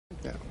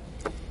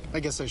I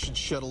guess I should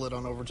shuttle it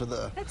on over to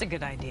the That's a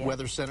good idea.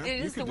 Weather Center.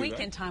 It is the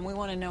weekend time. We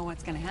want to know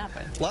what's going to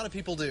happen. A lot of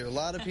people do. A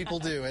lot of people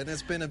do. And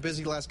it's been a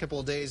busy last couple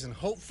of days. And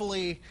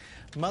hopefully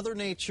Mother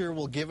Nature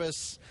will give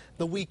us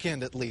the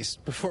weekend at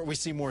least before we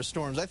see more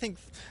storms. I think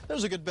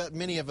there's a good bet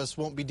many of us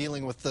won't be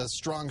dealing with the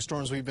strong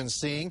storms we've been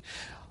seeing.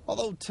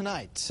 Although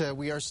tonight,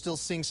 we are still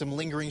seeing some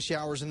lingering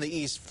showers in the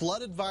east.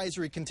 Flood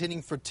advisory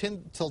continuing for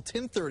till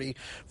 10:30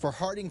 for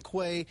Harding,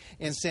 Quay,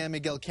 and San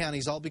Miguel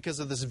counties, all because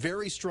of this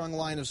very strong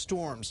line of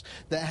storms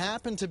that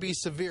happen to be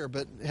severe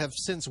but have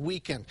since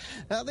weakened.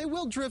 Now, they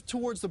will drift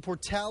towards the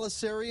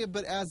Portales area,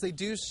 but as they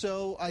do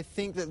so, I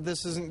think that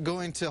this isn't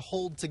going to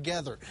hold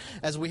together.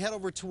 As we head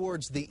over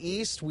towards the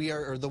east,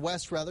 or the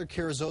west rather,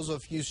 Carrizozo, a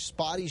few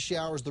spotty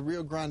showers. The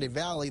Rio Grande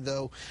Valley,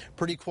 though,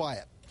 pretty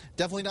quiet.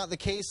 Definitely not the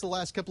case the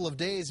last couple of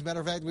days. Matter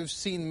of fact, we've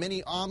seen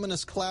many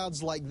ominous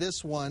clouds like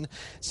this one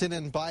sent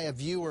in by a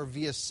viewer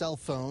via cell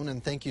phone,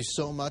 and thank you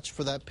so much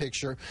for that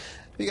picture.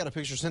 If you got a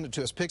picture, send it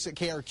to us. Pics at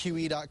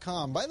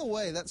KRQE.com. By the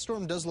way, that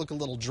storm does look a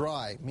little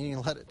dry,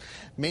 meaning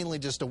mainly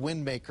just a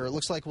wind maker. It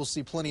looks like we'll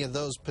see plenty of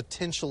those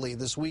potentially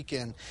this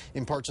weekend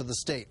in parts of the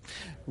state.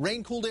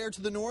 Rain-cooled air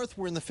to the north.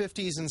 We're in the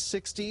 50s and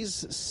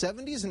 60s,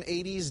 70s and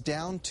 80s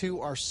down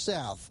to our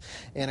south.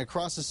 And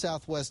across the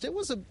southwest, it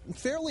was a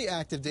fairly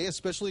active day,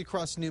 especially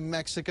across New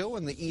Mexico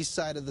and the east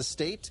side of the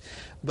state,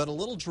 but a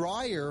little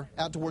drier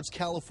out towards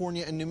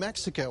California and New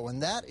Mexico.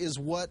 And that is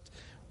what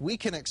we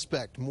can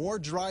expect. More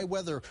dry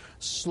weather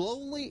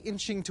slowly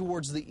inching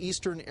towards the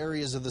eastern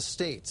areas of the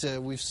state.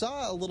 We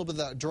saw a little bit of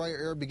that drier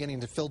air beginning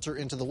to filter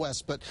into the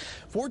west, but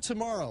for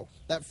tomorrow,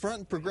 that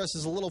front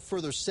progresses a little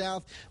further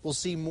south. We'll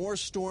see more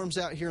storms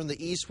out here in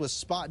the east with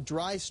spot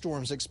dry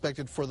storms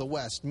expected for the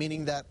west,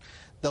 meaning that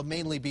they'll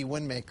mainly be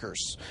wind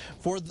makers.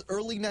 For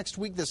early next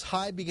week, this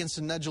high begins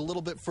to nudge a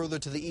little bit further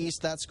to the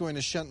east. That's going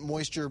to shunt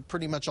moisture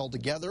pretty much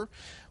altogether.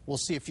 We'll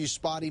see a few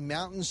spotty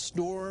mountain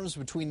storms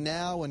between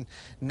now and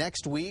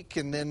next week.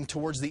 And then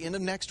towards the end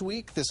of next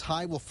week, this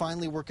high will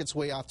finally work its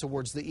way off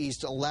towards the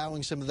east,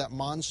 allowing some of that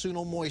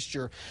monsoonal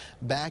moisture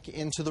back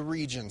into the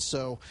region.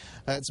 So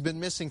it's been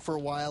missing for a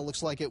while.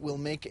 Looks like it will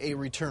make a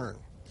return.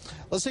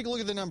 Let's take a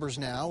look at the numbers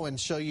now and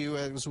show you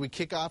as we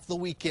kick off the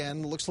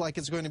weekend. Looks like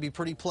it's going to be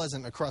pretty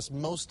pleasant across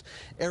most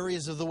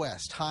areas of the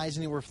west. Highs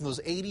anywhere from those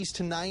 80s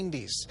to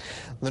 90s.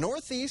 The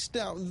northeast,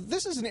 now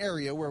this is an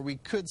area where we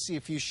could see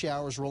a few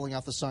showers rolling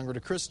off the Sangre de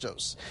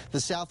Cristos.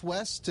 The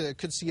southwest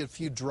could see a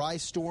few dry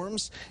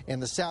storms, and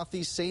the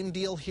southeast, same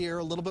deal here.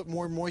 A little bit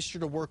more moisture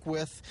to work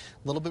with,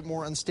 a little bit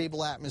more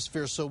unstable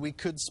atmosphere, so we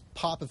could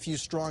pop a few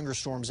stronger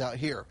storms out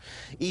here.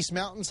 East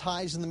Mountains,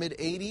 highs in the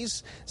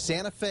mid-80s.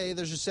 Santa Fe,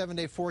 there's your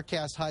 7-day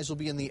forecast. Highs will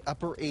be in the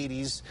upper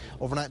 80s,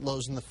 overnight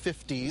lows in the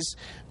 50s.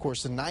 Of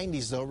course, the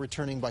 90s, though,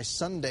 returning by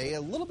Sunday.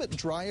 A little bit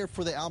drier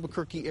for the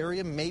Albuquerque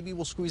area. Maybe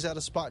we'll squeeze out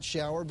a spot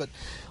shower, but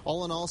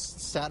all in all,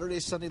 Saturday,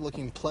 Sunday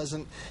looking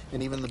pleasant,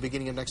 and even the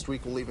beginning of next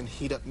week will even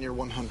heat up near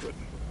 100.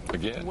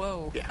 Again?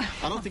 Whoa. Yeah.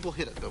 I don't think we'll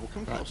hit it, though. We'll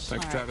come close.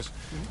 Thanks, Travis.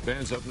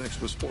 Dan's up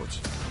next with sports.